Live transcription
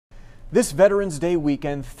This Veterans Day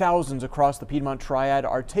weekend, thousands across the Piedmont Triad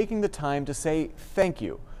are taking the time to say thank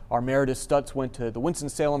you. Our Meredith Stutz went to the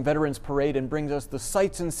Winston-Salem Veterans Parade and brings us the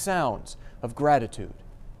sights and sounds of gratitude.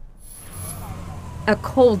 A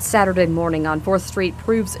cold Saturday morning on 4th Street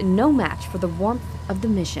proves no match for the warmth of the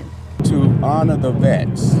mission. To honor the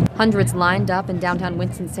vets. Hundreds lined up in downtown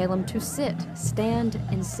Winston-Salem to sit, stand,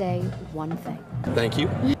 and say one thing. Thank you.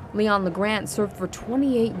 Leon LeGrant served for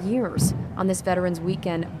 28 years. On this Veterans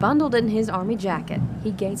Weekend, bundled in his Army jacket,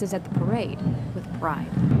 he gazes at the parade with pride.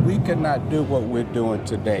 We could not do what we're doing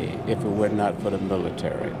today if it were not for the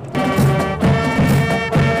military.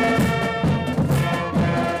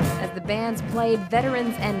 As the bands played,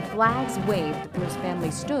 veterans and flags waved, the Pierce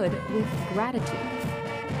family stood with gratitude.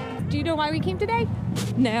 Do you know why we came today?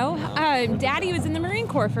 No. Daddy was in the Marine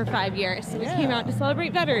Corps for 5 years, so we came out to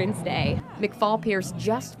celebrate Veterans Day. McFall Pierce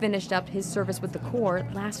just finished up his service with the Corps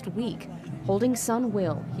last week. Holding son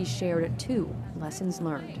Will, he shared 2 lessons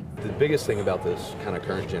learned. The biggest thing about this kind of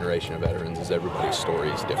current generation of veterans is everybody's story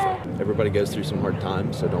is different. Everybody goes through some hard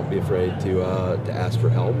times, so don't be afraid to ask for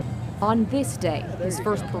help. On this day, his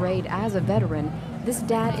first parade as a veteran, this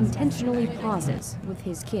dad intentionally pauses with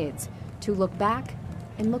his kids to look back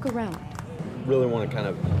and look around. Really want to kind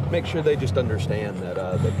of make sure they just understand that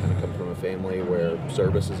they kind of come from a family where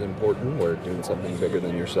service is important, where doing something bigger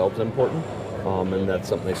than yourself is important, and that's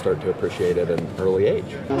something they start to appreciate at an early age.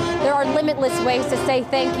 There are limitless ways to say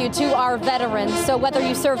thank you to our veterans. So whether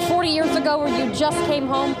you served 40 years ago or you just came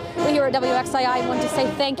home, we here at WXII want to say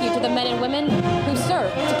thank you to the men and women who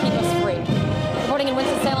serve to keep us free. Reporting in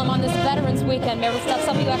Winston-Salem on this Veterans Weekend, Meredith Stutz,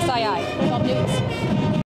 WXII 12 News.